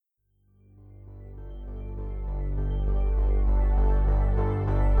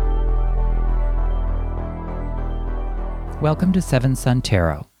Welcome to Seventh Sun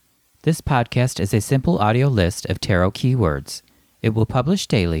Tarot. This podcast is a simple audio list of tarot keywords. It will publish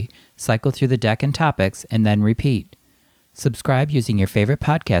daily, cycle through the deck and topics, and then repeat. Subscribe using your favorite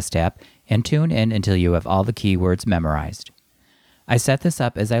podcast app and tune in until you have all the keywords memorized. I set this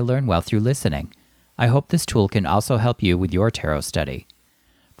up as I learn well through listening. I hope this tool can also help you with your tarot study.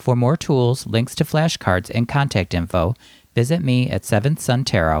 For more tools, links to flashcards, and contact info, visit me at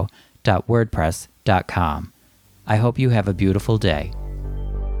seventhsuntarot.wordpress.com. I hope you have a beautiful day.